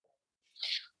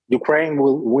Ukraine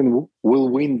will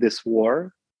win this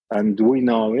war, and we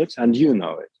know it, and you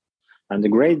know it. And the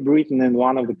Great Britain is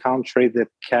one of the countries that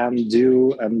can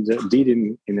do and did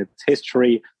in its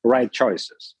history right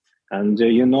choices. And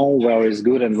you know where is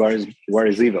good and where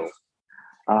is evil.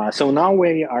 So now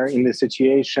we are in the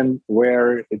situation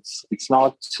where it's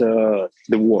not the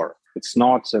war, it's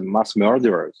not mass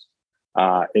murderers,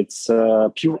 it's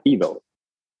pure evil.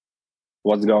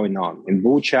 What's going on in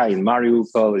Bucha, in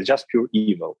Mariupol, is just pure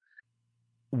evil.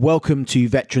 Welcome to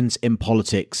Veterans in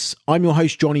Politics. I'm your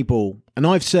host, Johnny Ball, and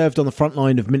I've served on the front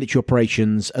line of military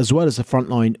operations as well as the front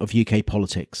line of UK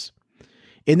politics.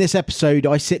 In this episode,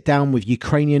 I sit down with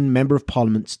Ukrainian Member of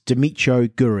Parliament Dmytro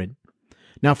Gurin.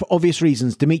 Now, for obvious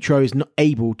reasons, Dmytro is not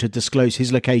able to disclose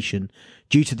his location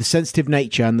due to the sensitive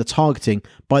nature and the targeting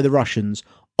by the Russians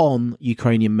on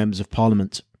Ukrainian Members of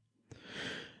Parliament.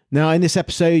 Now, in this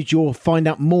episode, you'll find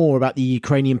out more about the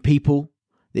Ukrainian people,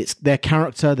 their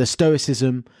character, their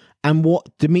stoicism, and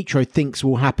what Dmytro thinks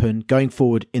will happen going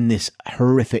forward in this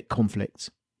horrific conflict.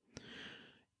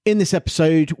 In this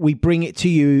episode, we bring it to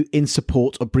you in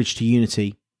support of Bridge to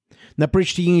Unity. Now,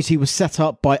 Bridge to Unity was set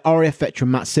up by RAF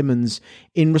veteran Matt Simmons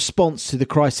in response to the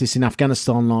crisis in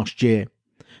Afghanistan last year.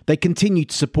 They continue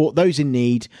to support those in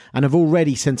need and have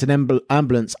already sent an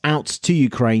ambulance out to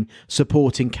Ukraine,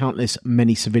 supporting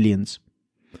many civilians.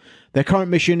 Their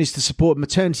current mission is to support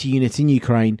maternity unit in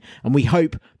Ukraine, and we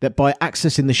hope that by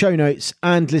accessing the show notes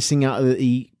and listening out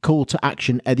the call to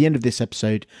action at the end of this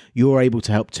episode, you're able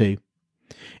to help too.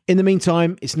 In the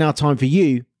meantime, it's now time for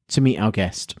you to meet our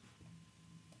guest.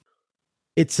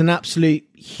 It's an absolute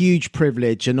huge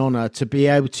privilege and honour to be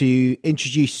able to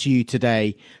introduce to you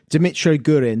today Dmytro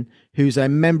Gurin, who's a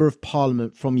Member of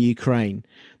Parliament from Ukraine.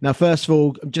 Now, first of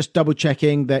all, I'm just double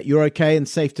checking that you're okay and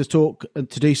safe to talk and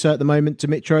to do so at the moment,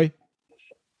 Dmytro.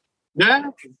 Yeah,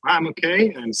 I'm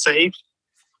okay. I'm safe.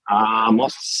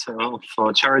 Most of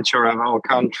the territory of our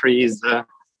country is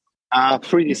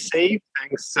pretty safe,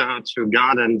 thanks to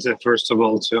God and first of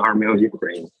all to Army of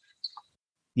Ukraine.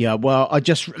 Yeah, well,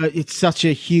 it's such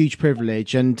a huge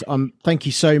privilege, and thank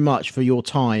you so much for your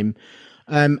time.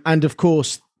 And of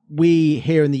course, we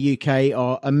here in the UK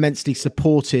are immensely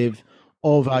supportive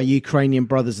of our Ukrainian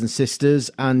brothers and sisters,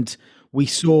 and we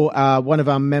saw one of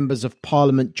our members of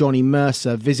Parliament, Johnny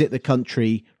Mercer, visit the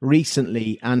country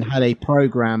recently and had a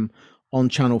programme on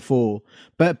Channel 4.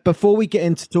 But before we get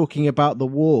into talking about the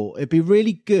war, it'd be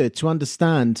really good to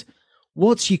understand,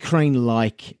 what's Ukraine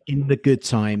like in the good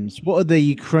times? What are the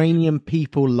Ukrainian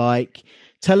people like?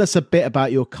 Tell us a bit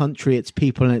about your country, its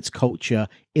people and its culture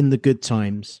in the good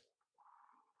times.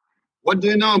 What do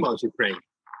you know about Ukraine?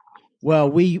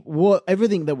 Well,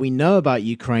 everything that we know about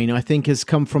Ukraine, I think, has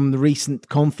come from the recent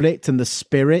conflict and the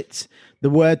spirit. The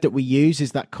word that we use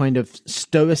is that kind of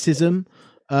stoicism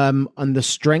and the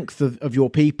strength of your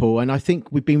people. And I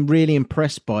think we've been really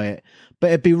impressed by it.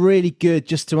 But it'd be really good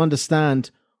just to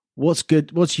understand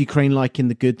what's Ukraine like in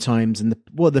the good times, and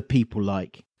what are the people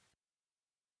like?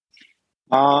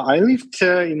 I lived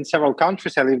in several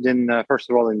countries. I lived first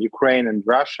of all, in Ukraine and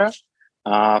Russia.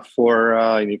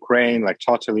 In Ukraine,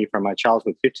 totally from my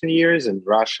childhood, 15 years, in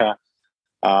Russia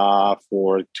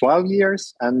for 12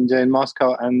 years, and in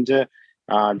Moscow. And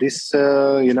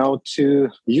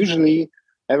usually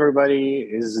everybody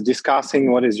is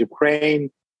discussing what is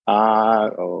Ukraine.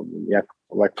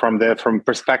 From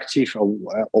perspective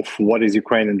of what is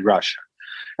Ukraine and Russia.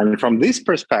 And from this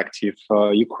perspective,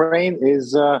 Ukraine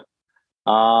is a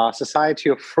society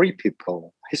of free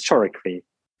people, historically.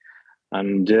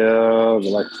 And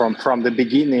from the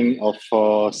beginning of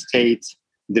state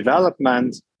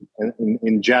development,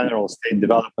 in general, state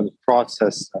development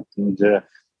process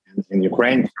in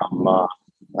Ukraine from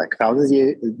thousands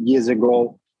years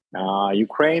ago,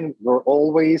 Ukraine were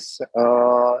always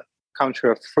country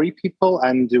of free people,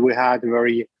 and we had a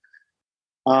very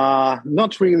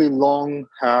not really long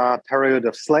period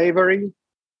of slavery.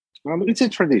 It's a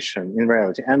tradition in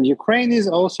reality, and Ukraine is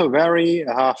also very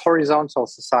horizontal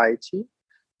society.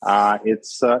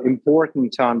 It's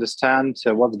important to understand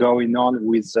what's going on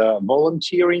with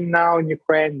volunteering now in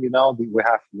Ukraine. We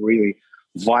have really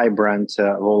vibrant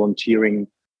volunteering.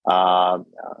 All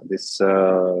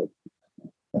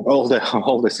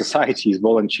the society is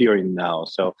volunteering now.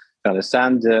 So to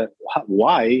understand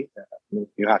why,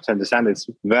 you have to understand it's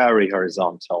very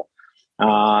horizontal.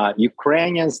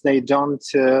 Ukrainians, they don't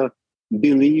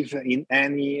believe in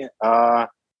any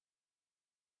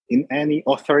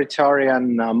authoritarian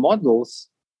models.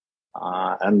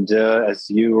 And as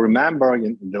you remember,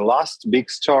 in the last big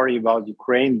story about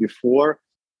Ukraine before,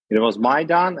 it was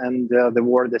Maidan and the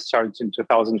war that started in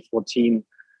 2014.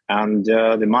 And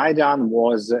the Maidan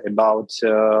was about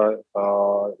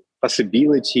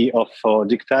possibility of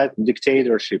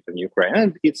dictatorship in Ukraine,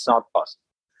 and it's not possible.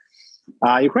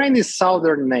 Ukraine is a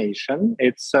southern nation.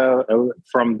 It's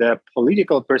from the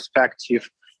political perspective,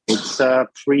 it's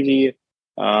pretty,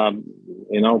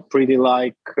 pretty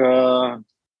like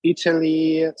Italy,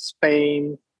 Spain,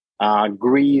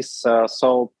 Greece. So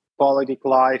political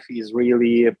life is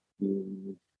really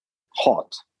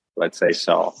hot, let's say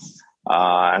so.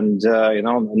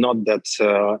 Not that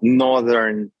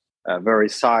northern, very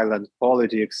silent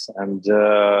politics and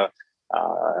a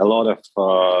lot of,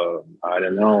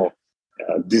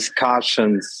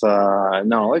 discussions.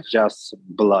 No, it's just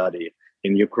bloody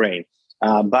in Ukraine.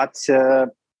 But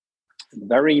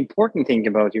very important thing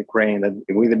about Ukraine that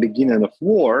with the beginning of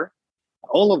war,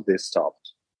 all of this stopped.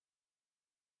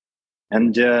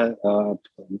 And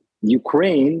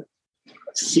Ukraine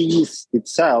sees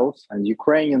itself and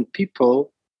Ukrainian people,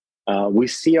 we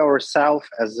see ourselves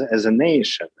as a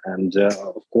nation. And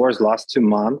of course, last 2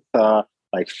 months,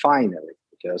 finally,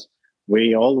 because we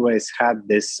always had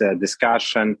this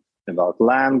discussion about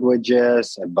languages,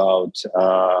 about,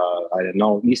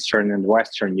 Eastern and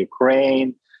Western Ukraine.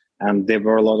 And there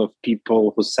were a lot of people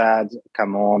who said,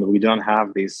 come on, we don't have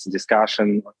this discussion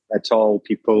at all.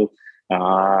 People,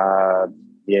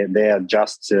 they are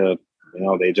just,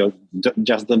 they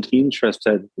just don't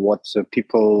interested what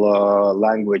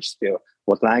language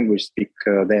speak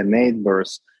their neighbors.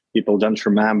 People don't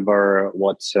remember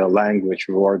what language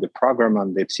were the program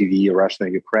on the TV, Russian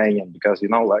and Ukrainian, because,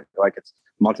 like it's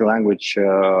multi-language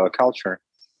culture.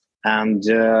 And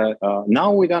now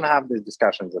we don't have these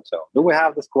discussions at all. Do we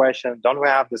have this question? Don't we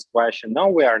have this question? No,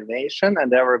 we are a nation,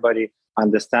 and everybody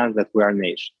understands that we are a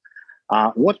nation.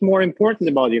 What's more important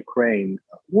about Ukraine?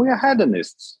 We are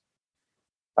hedonists.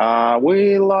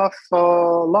 We love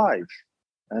life,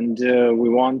 and we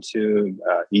want to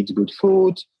eat good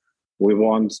food. We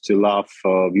want to love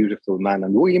beautiful men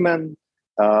and women.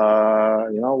 We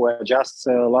just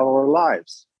love our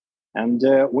lives, and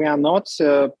we are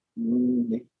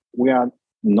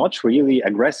not really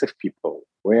aggressive people.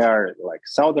 We are like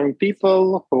southern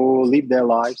people who live their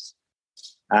lives,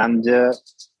 and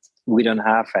we don't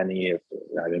have any,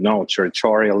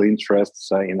 territorial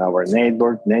interests in our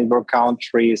neighbor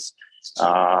countries.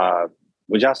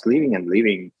 We're just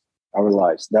living our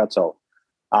lives. That's all.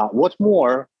 What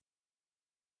more?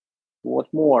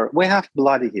 We have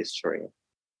bloody history.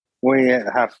 We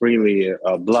have really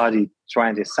a bloody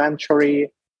 20th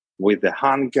century with the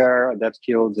hunger that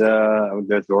killed,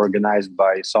 that were organized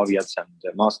by Soviets and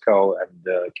Moscow and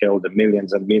killed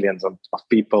millions and millions of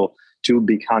people. 2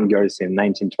 big hungers in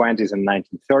 1920s and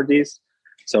 1930s,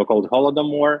 so-called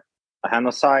Holodomor, a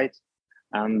genocide.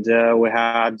 And we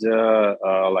had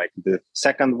the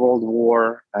Second World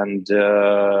War and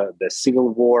the Civil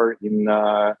War in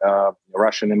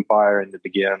Russian Empire in the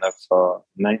beginning of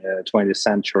 20th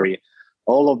century.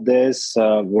 All of this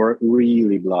were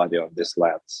really bloody on these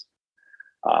lands.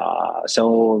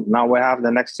 So now we have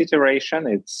the next iteration.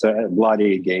 It's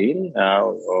bloody again,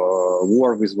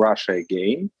 war with Russia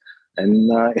again.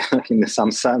 And in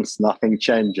some sense, nothing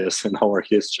changes in our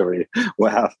history. We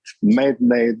have made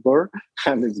neighbor,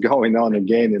 and it's going on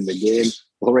again in the game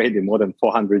already more than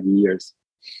 400 years.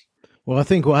 Well, I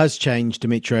think what has changed,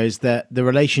 Dmytro, is that the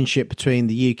relationship between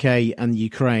the UK and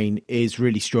Ukraine is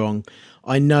really strong.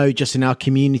 I know just in our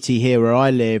community here where I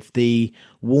live, the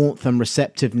warmth and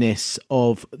receptiveness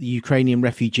of the Ukrainian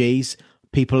refugees,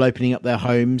 people opening up their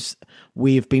homes,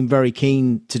 we've been very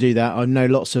keen to do that. I know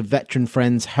lots of veteran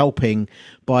friends helping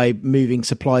by moving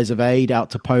supplies of aid out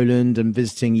to Poland and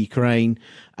visiting Ukraine.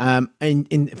 And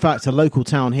in fact, a local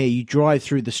town here, you drive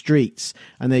through the streets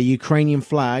and there are Ukrainian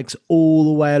flags all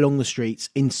the way along the streets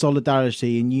in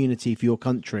solidarity and unity for your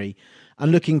country.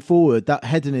 And looking forward, that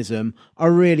hedonism, I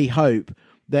really hope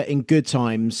that in good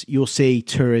times you'll see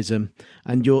tourism,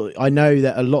 and I know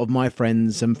that a lot of my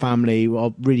friends and family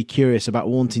are really curious about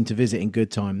wanting to visit in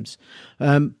good times.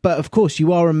 But of course,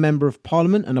 you are a member of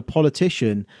parliament and a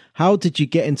politician. How did you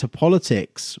get into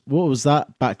politics? What was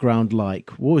that background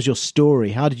like? What was your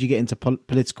story? How did you get into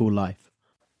political life?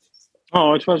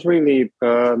 Oh, it was really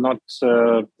not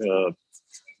so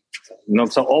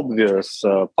obvious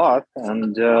path,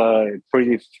 and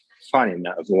pretty funny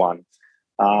one.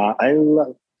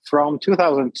 From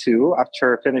 2002,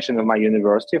 after finishing my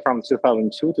university, from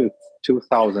 2002 to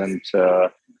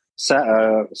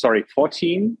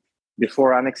 2014,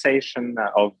 before annexation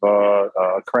of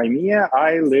Crimea,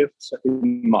 I lived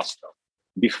in Moscow.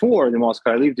 Before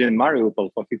Moscow, I lived in Mariupol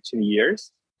for 15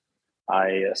 years.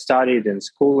 I studied in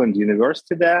school and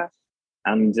university there.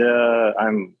 And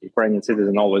I'm Ukrainian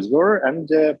citizen, always were. And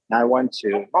I went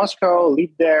to Moscow,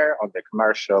 lived there on the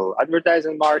commercial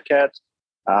advertising market.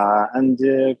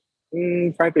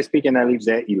 Frankly speaking, I lived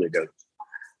there illegally.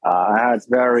 I had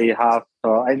very half.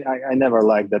 I never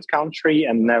liked that country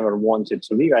and never wanted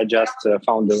to leave. I just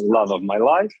found the love of my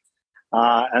life,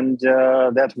 and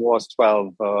that was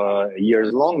 12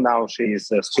 years long. Now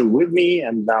she's still with me,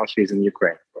 and now she's in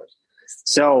Ukraine, of course.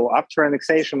 So after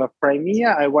annexation of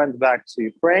Crimea, I went back to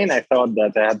Ukraine. I thought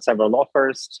that I had several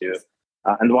offers to,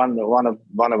 and one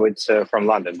of it from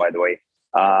London, by the way.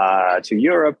 To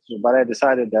Europe, but I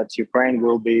decided that Ukraine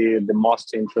will be the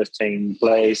most interesting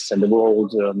place in the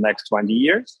world next 20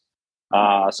 years.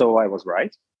 So I was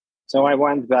right. So I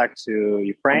went back to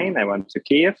Ukraine. I went to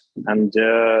Kiev, and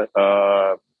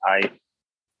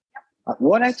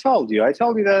what I told you that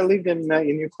I lived in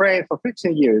Ukraine for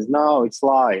 15 years. No, it's a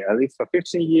lie. I lived for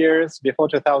 15 years before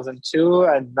 2002,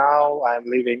 and now I'm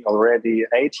living already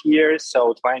 8 years,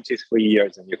 so 23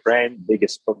 years in Ukraine,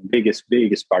 biggest part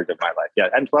of my life. Yeah,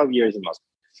 and 12 years in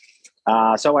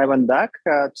Moscow. So I went back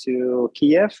to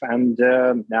Kiev, and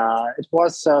it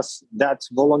was that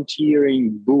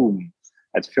volunteering boom.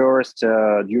 At first,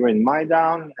 during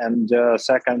Maidan, and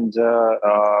second,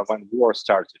 when war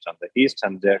started on the east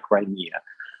and Crimea.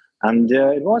 And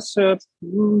it was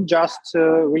just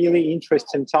really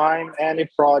interesting time. Any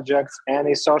projects,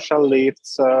 any social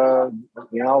lifts,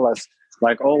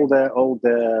 like all the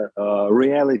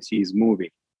reality is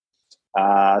moving.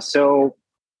 So,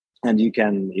 and you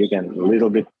can a little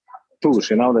bit push,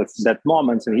 that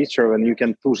moment in history when you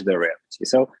can push the reality.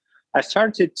 So I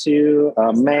started to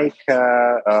make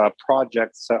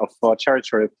projects of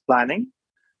territory planning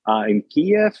in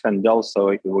Kiev, and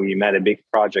also we made a big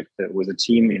project with a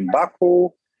team in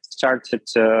Baku. Started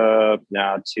to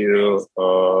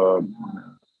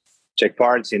take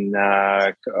part in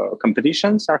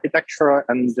competitions, architecture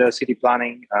and city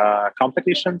planning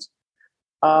competitions.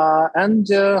 And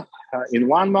in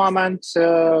one moment,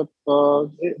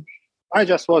 I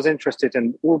just was interested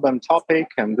in urban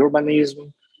topic and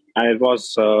urbanism. And it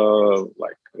was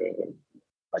like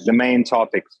the main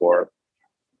topic for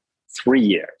 3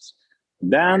 years.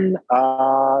 Then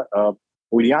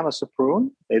Uliana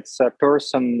Suprun, it's a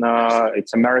person,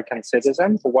 it's American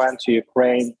citizen who went to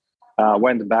Ukraine,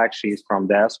 went back. She's from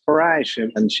diaspora,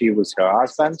 and she was her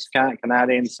husband,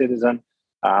 Canadian citizen.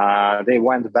 They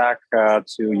went back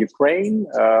to Ukraine,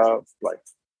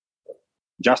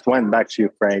 just went back to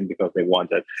Ukraine because they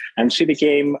wanted. And she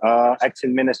became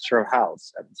acting minister of health.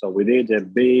 And so we did a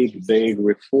big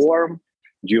reform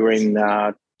during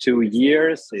 2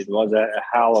 years. It was a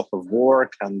hell of a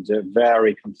work and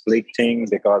very conflicting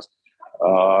because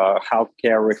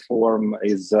healthcare reform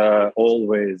is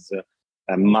always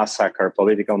a massacre,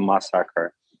 political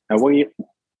massacre. And we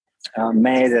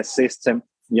made a system,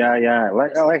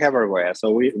 like everywhere.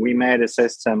 So we made a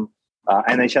system,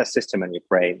 NHS system in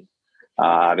Ukraine.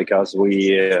 Because we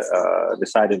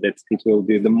decided that it will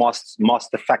be the most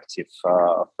effective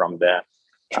from the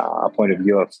point of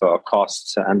view of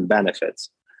costs and benefits.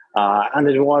 And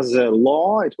it was a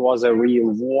law, it was a real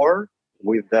war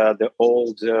with the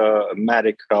old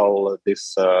medical,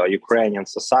 Ukrainian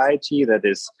society that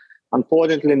is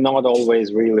unfortunately not always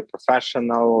really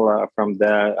professional from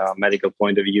the medical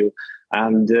point of view.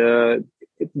 And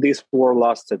this war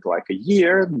lasted like a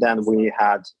year. Then we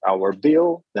had our bill,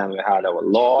 then we had our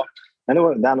law, and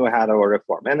then we had our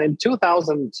reform. And in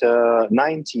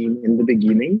 2019, in the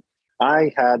beginning,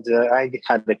 I had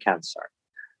the cancer.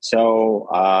 So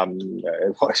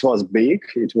it was big.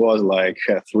 It was like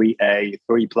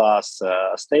 3+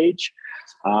 stage.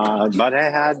 But I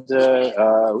had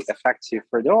effective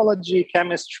radiology,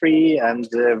 chemistry, and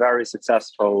very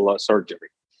successful surgery.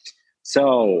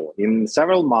 So in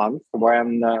several months,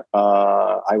 when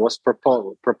I was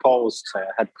proposed, I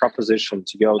had proposition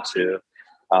to go to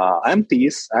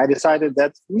MPs, I decided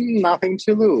that nothing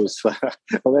to lose.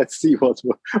 Let's see what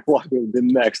will be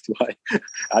next, like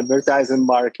advertising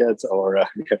markets or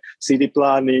city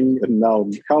planning, now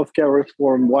healthcare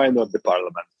reform. Why not the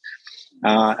parliament?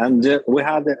 And we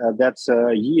had that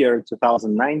year,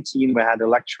 2019, we had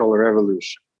electoral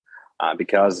revolution.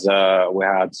 Because we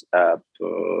had a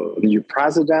new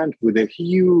president with a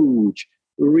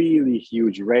really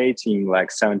huge rating,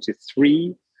 like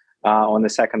 73 on the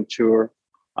second tour.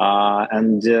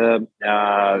 And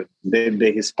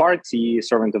his party,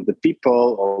 Servant of the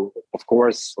People, of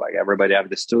course, like everybody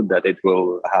understood that it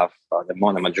will have the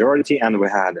mono majority, and we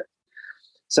had it.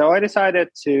 So I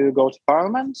decided to go to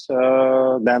parliament.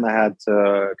 Then I had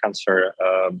cancer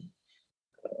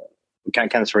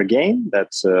again.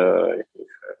 That's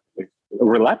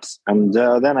relapse, and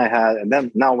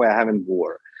then now we're having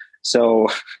war. So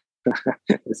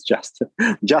it's just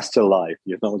a life,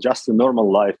 just a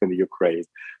normal life in Ukraine.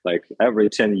 Like every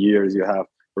 10 years you have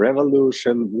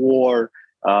revolution, war,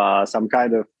 some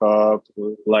kind of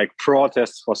like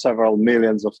protests for several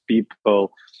millions of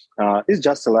people. It's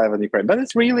just a life in Ukraine, but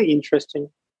it's really interesting.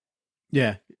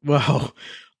 Yeah. Well,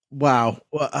 wow.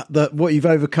 What you've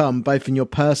overcome, both in your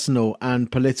personal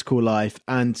and political life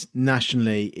and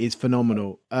nationally, is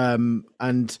phenomenal.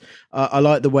 And I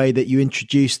like the way that you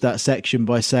introduced that section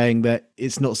by saying that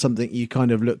it's not something you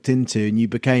kind of looked into, and you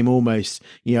became almost,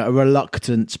 a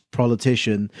reluctant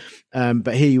politician.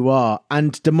 But here you are,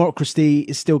 and democracy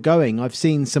is still going. I've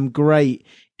seen some great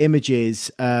images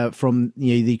from the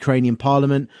Ukrainian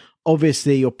parliament.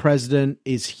 Obviously, your president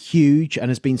is huge and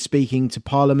has been speaking to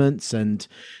parliaments and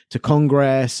to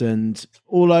Congress and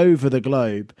all over the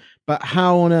globe. But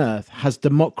how on earth has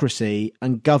democracy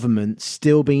and government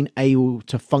still been able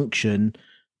to function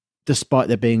despite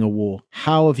there being a war?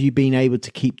 How have you been able to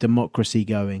keep democracy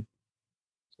going?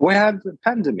 We had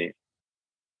pandemic.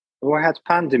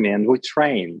 And we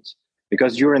trained,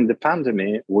 because during the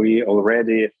pandemic, we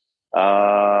already,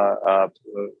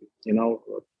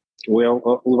 we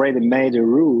already made the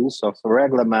rules of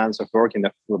regulations of working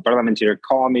the parliamentary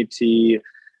committee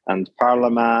and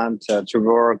parliament to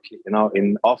work,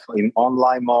 in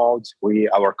online mode.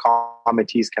 Our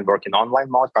committees can work in online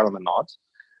mode, parliament not,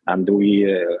 and we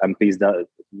MPs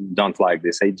don't like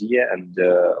this idea. And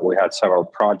we had several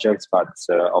projects, but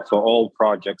of all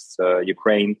projects,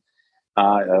 Ukraine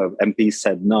MPs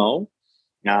said no.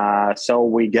 So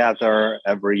we gather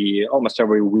almost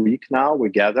every week now. We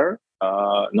gather.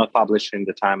 Not publishing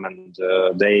the time and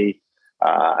day,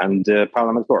 and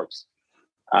parliament works.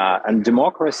 And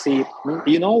democracy,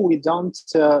 we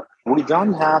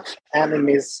don't have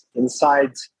enemies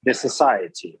inside the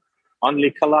society, only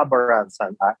collaborators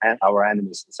and our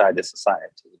enemies inside the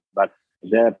society. But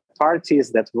the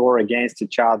parties that war against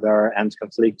each other and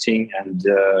conflicting and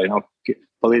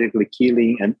politically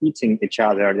killing and eating each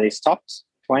other, they stopped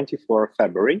 24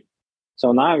 February.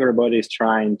 So now everybody is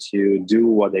trying to do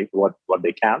what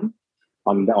they can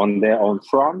on their own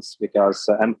fronts, because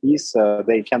MPs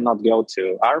they cannot go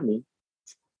to army,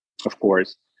 of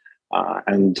course,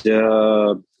 and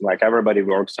like everybody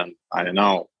works on, I don't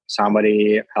know,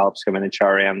 somebody helps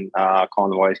humanitarian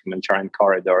convoys, humanitarian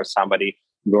corridors. Somebody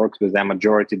works with the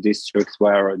majority districts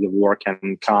where the war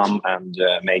can come and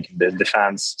make the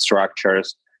defense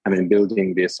structures.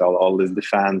 Building all this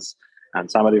defense. And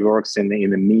somebody works in the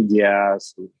media.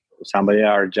 Somebody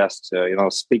are just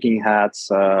speaking heads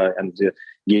and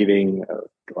giving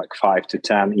like 5 to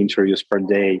 10 interviews per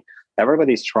day.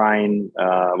 Everybody's trying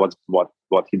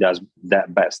what he does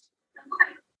best.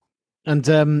 And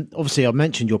obviously, I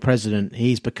mentioned your president.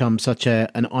 He's become such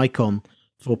an icon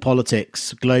for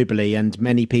politics globally, and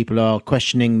many people are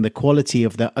questioning the quality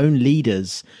of their own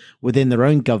leaders within their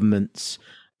own governments,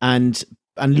 and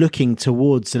looking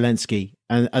towards Zelensky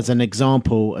and as an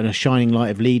example and a shining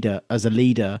light of leader.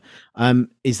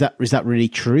 Is that really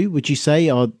true? Would you say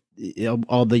are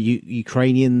the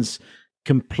Ukrainians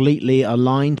completely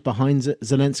aligned behind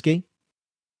Zelensky?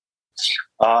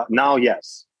 Now,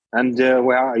 yes, and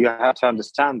you have to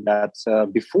understand that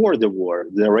before the war,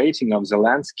 the rating of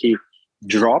Zelensky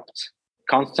dropped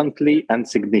constantly and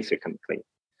significantly.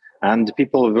 And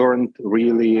people weren't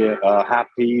really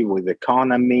happy with the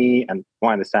economy. And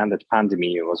I understand that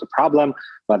pandemic was a problem,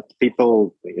 but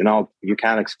people, you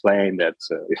can explain that,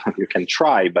 you can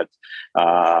try, but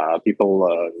people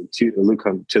to look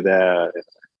to the,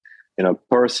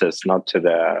 purses, not to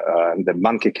the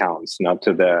bank accounts, not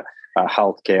to the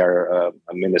healthcare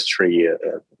ministry,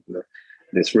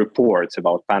 this report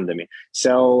about pandemic.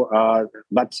 So,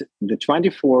 but the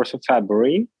 24th of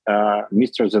February,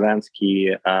 Mr.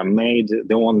 Zelensky made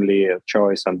the only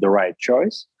choice and the right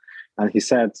choice. And he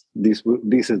said, this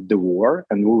is the war,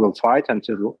 and we will fight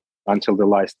until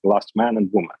the last man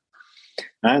and woman.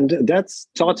 And that's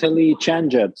totally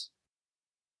changed.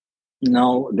 They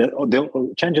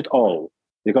changed it all.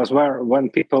 Because when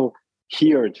people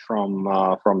heard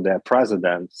from their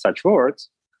president such words,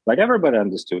 like everybody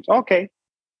understood, okay,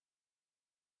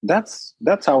 that's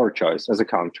our choice as a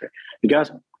country.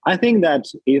 Because I think that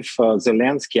if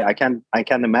Zelensky, I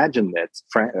can imagine that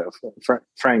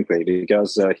frankly,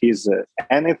 because he's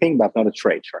anything but not a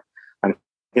traitor, and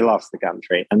he loves the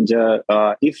country. And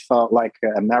if like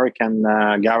American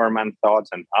government thought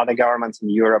and other governments in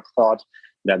Europe thought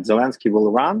that Zelensky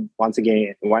will run, once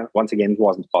again, it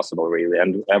wasn't possible really,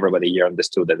 and everybody here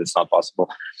understood that it's not possible.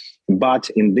 But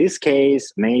in this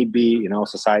case, maybe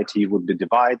society would be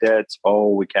divided.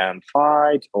 Or we can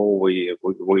fight, or we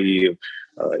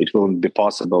it won't be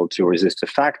possible to resist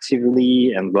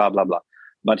effectively, and blah blah blah.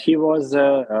 But he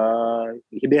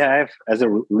behaved as a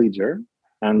leader,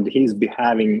 and he's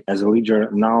behaving as a leader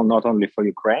now, not only for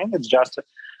Ukraine. It's just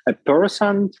a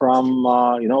person from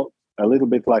a little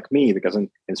bit like me, because in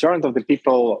front of the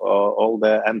people, all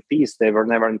the MPs, they were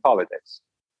never in politics,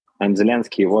 and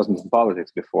Zelensky wasn't in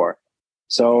politics before.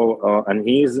 So, and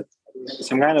he's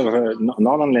some kind of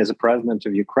not only as a president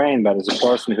of Ukraine, but as a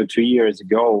person who 2 years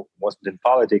ago wasn't in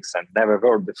politics and never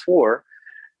heard before.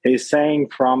 He's saying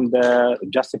from the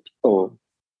just the people,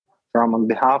 from on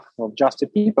behalf of just the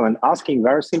people, and asking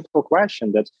very simple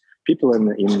question that people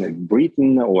in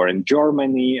Britain or in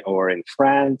Germany or in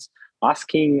France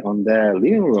asking on their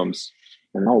living rooms,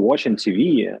 watching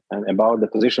TV and about the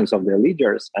positions of their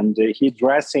leaders, and he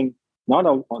addressing not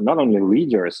only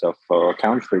leaders of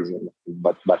countries,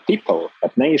 but people,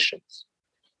 but nations,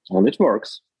 and it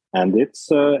works, and it's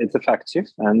effective,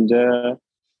 and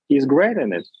he's great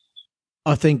in it.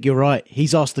 I think you're right.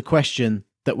 He's asked the question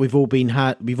that we've all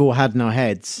had in our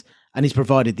heads, and he's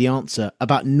provided the answer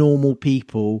about normal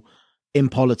people in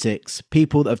politics,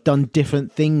 people that have done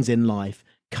different things in life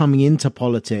coming into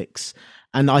politics,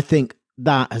 and I think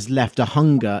that has left a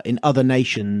hunger in other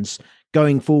nations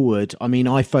going forward. I mean,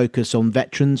 I focus on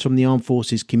veterans from the armed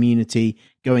forces community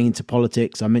going into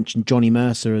politics. I mentioned Johnny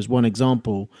Mercer as one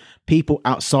example. People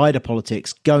outside of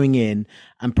politics going in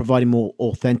and providing more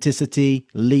authenticity,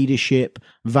 leadership,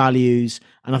 values.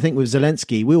 And I think with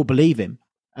Zelensky, we all believe him.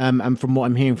 And from what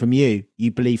I'm hearing from you,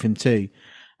 you believe him too.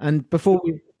 And before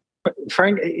we...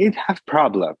 Frank, it have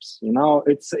problems.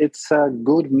 It's a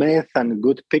good myth and a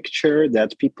good picture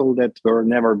that people that were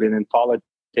never been in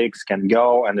politics can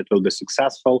go and it will be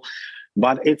successful,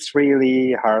 but it's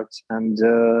really hard, and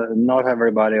not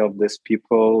everybody of these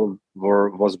people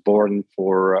was born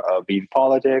for being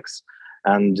politics,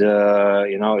 and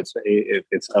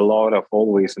it's a lot of,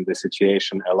 always in this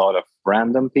situation, a lot of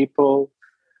random people,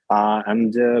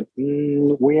 and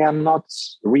we are not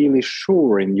really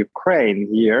sure in Ukraine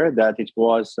here that it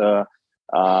was the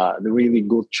really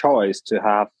good choice to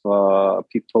have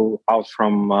people out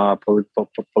from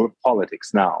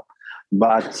politics now.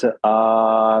 But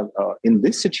in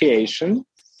this situation,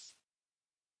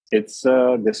 it's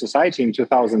the society in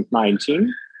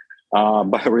 2019,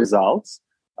 by results,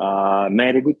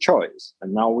 made a good choice.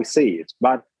 And now we see it.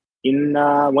 But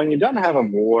when you don't have a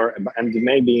war, and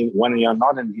maybe when you're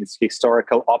not in these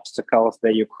historical obstacles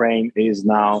that Ukraine is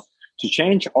now, to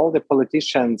change all the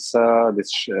politicians,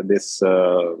 this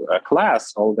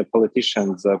class, all the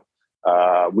politicians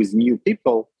with new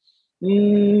people,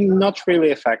 not really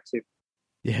effective.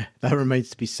 Yeah, that remains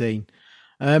to be seen.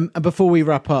 And before we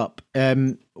wrap up, I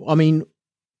mean,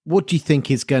 what do you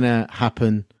think is going to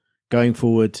happen going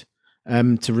forward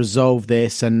to resolve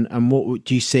this? And what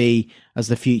do you see as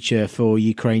the future for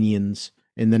Ukrainians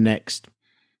in the next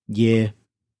year?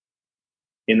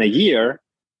 In a year,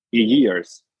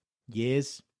 years.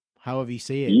 Years, however you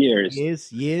see it.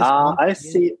 Years. I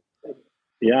see.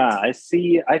 Yeah, I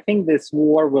see. I think this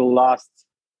war will last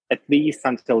at least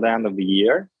until the end of the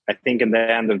year. I think in the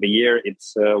end of the year, it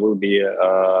will be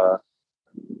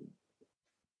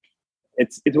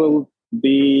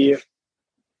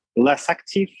less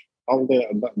active all the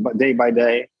day by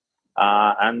day,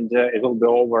 and it will be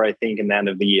over, I think, in the end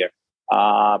of the year.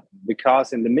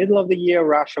 Because in the middle of the year,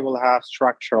 Russia will have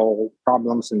structural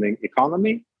problems in the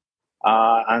economy.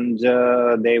 And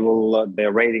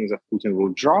their ratings of Putin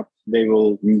will drop. They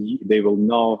will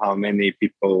know how many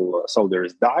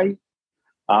soldiers die,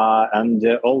 and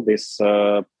all these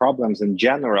problems in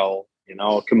general,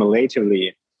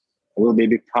 cumulatively, will be a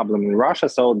big problem in Russia.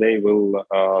 So they will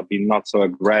be not so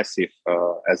aggressive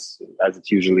as it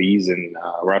usually is in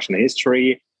Russian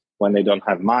history. When they don't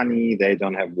have money, they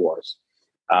don't have wars,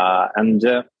 and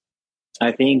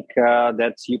I think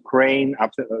that Ukraine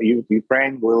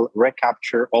will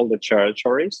recapture all the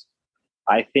territories.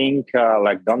 I think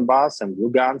like Donbass and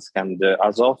Lugansk and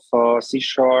Azov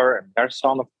seashore and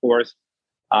Kherson, of course.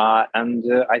 And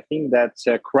I think that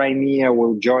Crimea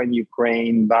will join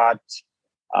Ukraine, but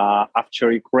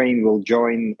after Ukraine will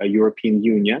join a European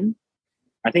Union.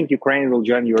 I think Ukraine will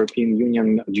join European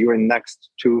Union during next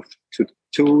 2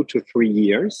 to 3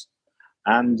 years.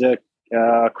 And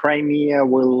Crimea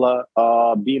will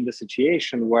be in the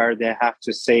situation where they have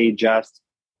to say just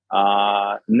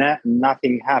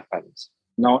nothing happens.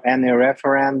 No any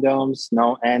referendums,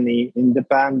 no any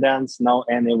independence, no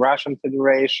any Russian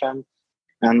Federation.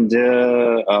 and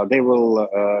they will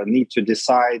need to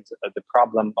decide the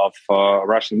problem of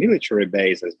Russian military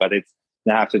bases, but they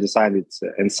have to decide it's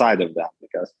inside of them,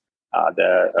 because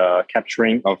the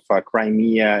capturing of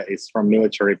Crimea is, from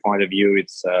military point of view,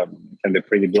 it's can be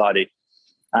pretty bloody.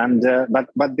 And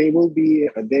but they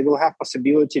will have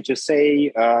possibility to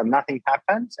say nothing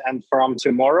happened, and from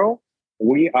tomorrow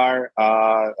we are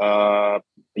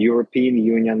European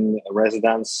Union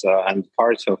residents and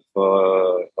part of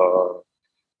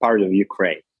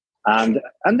Ukraine. And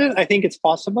then I think it's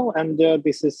possible, and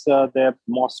this is the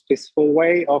most peaceful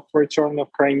way of return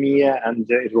of Crimea, and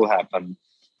it will happen.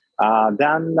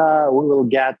 Then we will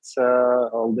get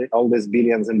all these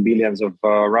billions and billions of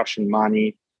Russian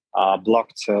money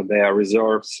blocked their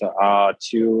reserves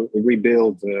to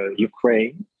rebuild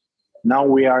Ukraine. Now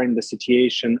we are in the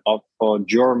situation of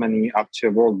Germany after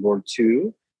World War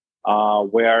II,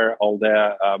 where all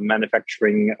the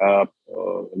manufacturing,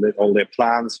 all their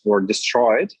plants were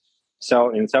destroyed. So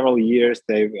in several years,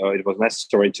 it was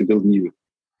necessary to build new.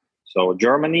 So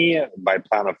Germany, by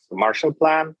plan of the Marshall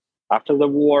Plan, after the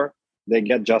war, they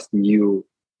get just new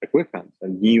equipment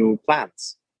and new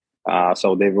plants.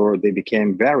 So they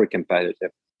became very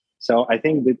competitive. So I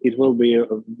think that it will be a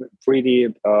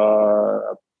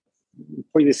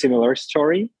pretty similar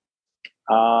story.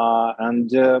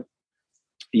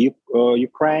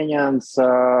 Ukrainians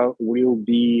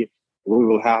we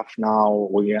will have now,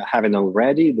 we are having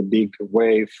already the big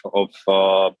wave of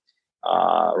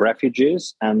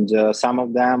refugees, and some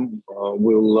of them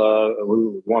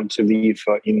will want to live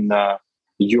in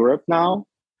Europe now,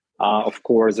 of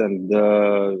course, and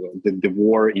the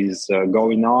war is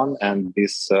going on, and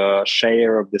this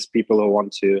share of these people who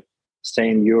want to stay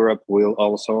in Europe will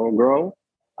also grow.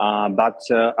 But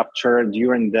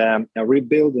during the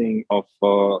rebuilding of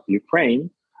Ukraine,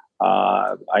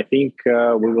 I think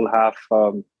we will have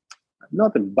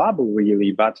not a bubble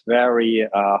really, but very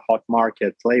hot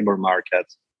market, labor market,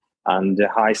 and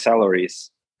high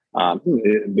salaries,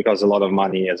 because a lot of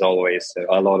money, as always,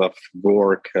 a lot of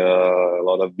work, a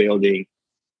lot of building,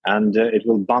 and it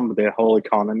will bump the whole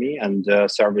economy and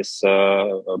service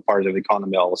part of the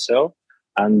economy also.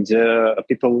 And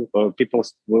people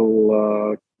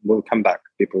will come back.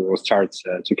 People will start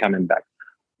to coming back.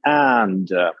 And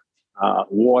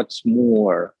what's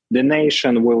more, the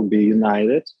nation will be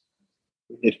united.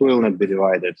 It will not be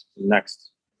divided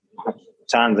next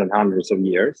tens and hundreds of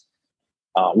years.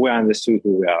 We understood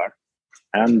who we are.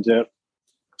 And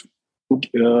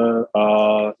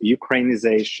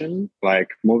Ukrainization, like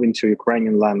moving to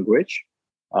Ukrainian language,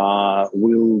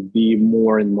 will be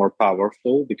more and more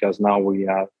powerful, because now we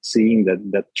are seeing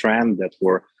that trend that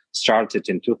were started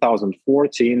in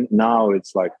 2014. Now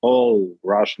it's like all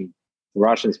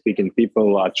Russian-speaking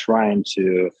people are trying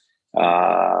to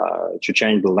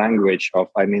change the language of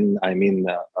in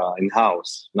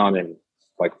house, not in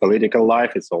like political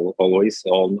life. It's always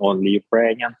only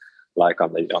Ukrainian, like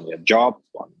on the job,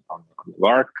 on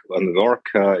work.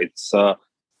 It's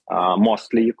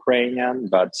mostly Ukrainian,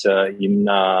 but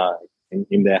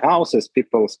in their houses,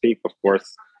 people speak, of course,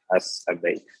 as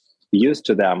they used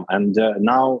to them. And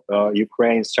now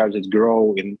Ukraine started to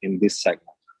grow in this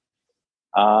segment.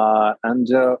 And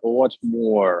what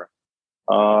more?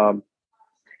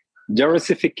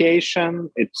 De-Russification,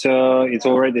 it's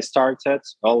already started.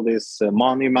 All these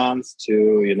monuments to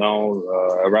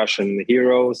Russian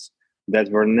heroes that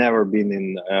were never been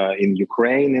in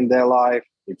Ukraine in their life.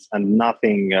 And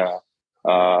nothing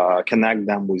connect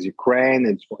them with Ukraine.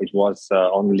 It was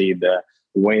only the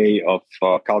way of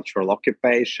cultural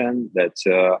occupation, that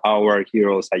our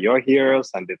heroes are your heroes,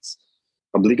 and it's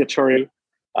obligatory.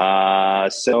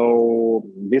 So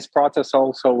this process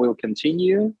also will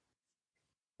continue.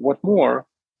 What more?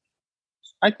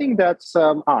 I think that's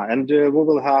and we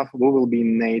will be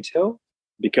in NATO,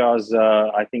 because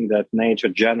I think that NATO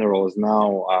general is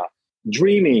now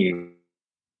dreaming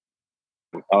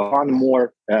of one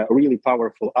more really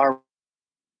powerful army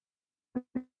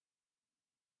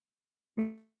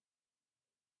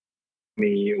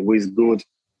with good,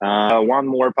 one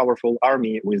more powerful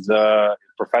army with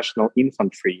professional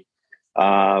infantry,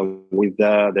 with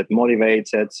that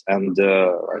motivated, and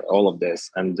all of this.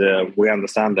 And we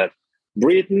understand that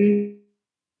Britain,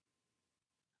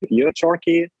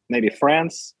 Turkey, maybe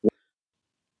France.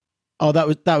 Oh,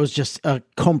 that was just a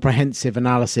comprehensive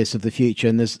analysis of the future,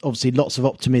 and there's obviously lots of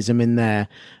optimism in there.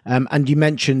 And you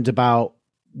mentioned about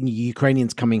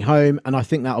Ukrainians coming home, and I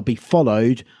think that'll be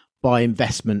followed by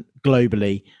investment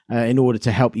globally in order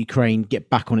to help Ukraine get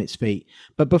back on its feet.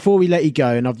 But before we let you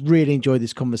go, and I've really enjoyed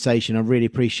this conversation, I really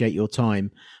appreciate your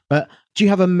time, but do you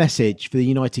have a message for the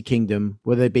United Kingdom,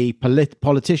 whether it be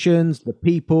politicians, the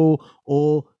people,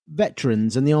 or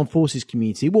veterans and the armed forces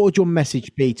community? What would your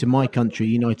message be to my country,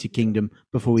 United Kingdom,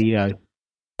 before we go?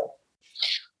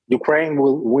 Ukraine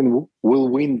will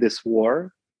win this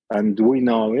war, and we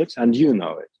know it, and you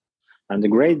know it. And the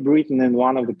Great Britain is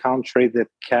one of the countries that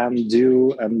can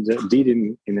do and did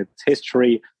in its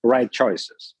history right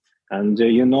choices. And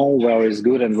you know where is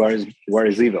good and where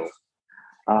is evil.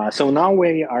 So now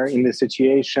we are in the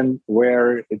situation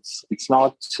where it's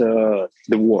not the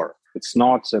war. It's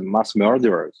not mass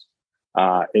murderers.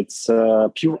 It's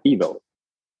pure evil.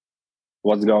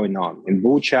 What's going on in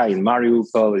Bucha, in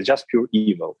Mariupol? It's just pure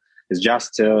evil. It's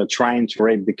just trying to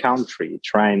rape the country,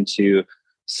 trying to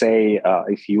say,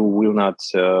 if you will not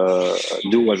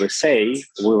do what we say,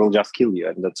 we will just kill you,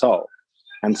 and that's all.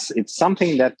 And it's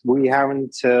something that we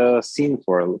haven't seen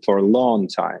for a long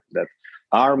time. That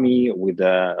army with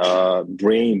a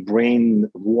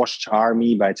brain-washed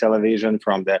army by television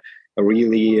from the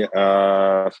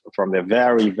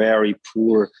very, very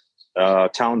poor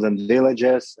towns and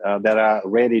villages that are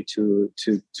ready to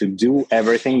do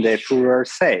everything the Führer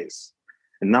says.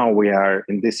 And now we are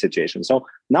in this situation. So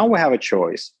now we have a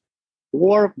choice.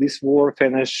 This war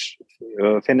finished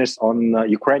on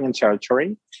Ukrainian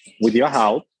territory with your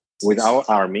help, with our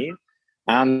army,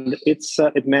 and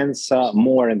it means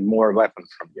more and more weapons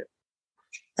from you.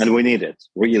 And we need it.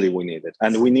 Really, we need it.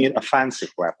 And we need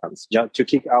offensive weapons to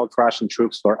kick out Russian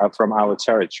troops from our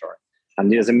territory.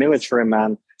 And as a military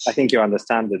man, I think you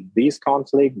understand that this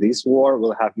conflict, this war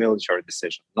will have military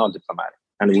decision, not diplomatic.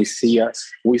 And we see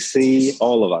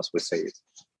all of us, we see it.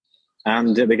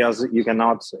 And because you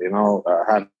cannot,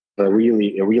 have a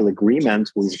real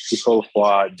agreement with people who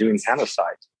are doing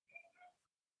genocide.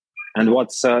 And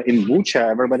what's in Bucha,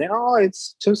 everybody,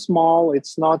 it's too small,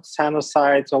 it's not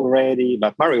genocide already,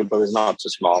 but Mariupol is not too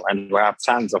small, and we have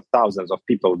tens of thousands of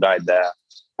people died there,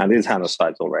 and it's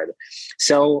genocide already.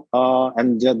 So,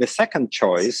 the second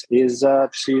choice is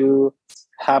to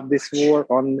have this war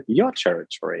on your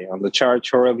territory, on the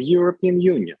territory of European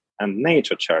Union and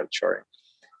NATO territory.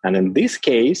 And in this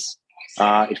case,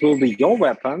 it will be your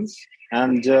weapons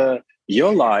and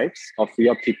your lives of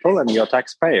your people and your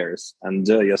taxpayers and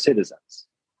your citizens.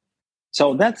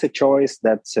 So that's a choice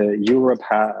that Europe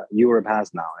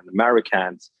has now, an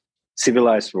American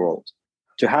civilized world,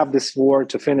 to have this war,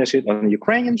 to finish it on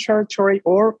Ukrainian territory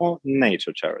or on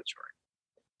NATO territory.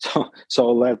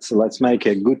 So let's make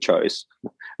a good choice,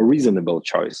 a reasonable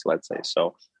choice, let's say.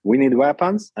 So we need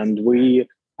weapons, and we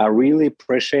really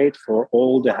appreciate for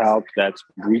all the help that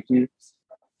Britain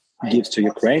gives to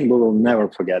Ukraine. We will never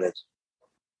forget it.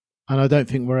 And I don't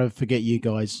think we'll ever forget you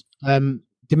guys.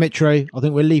 Dimitro, I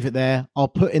think we'll leave it there. I'll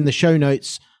put in the show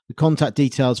notes the contact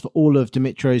details for all of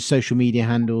Dimitro's social media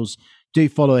handles. Do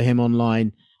follow him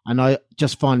online. And I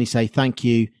just finally say thank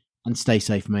you and stay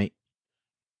safe, mate.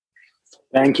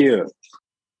 Thank you.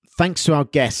 Thanks to our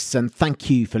guests, and thank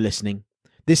you for listening.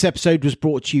 This episode was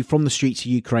brought to you from the streets of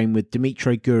Ukraine with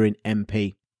Dmytro Gurin,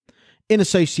 MP, in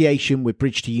association with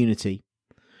Bridge to Unity.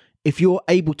 If you're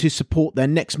able to support their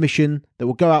next mission that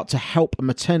will go out to help a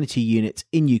maternity unit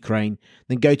in Ukraine,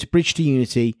 then go to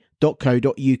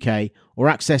bridgetounity.co.uk or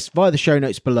access via the show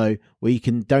notes below, where you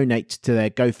can donate to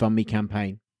their GoFundMe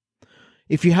campaign.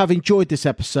 If you have enjoyed this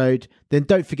episode, then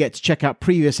don't forget to check out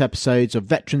previous episodes of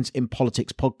Veterans in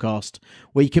Politics podcast,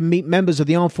 where you can meet members of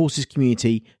the armed forces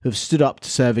community who have stood up to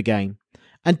serve again.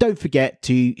 And don't forget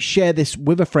to share this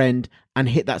with a friend and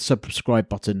hit that subscribe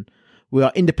button. We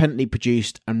are independently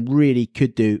produced and really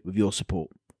could do with your support.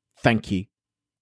 Thank you.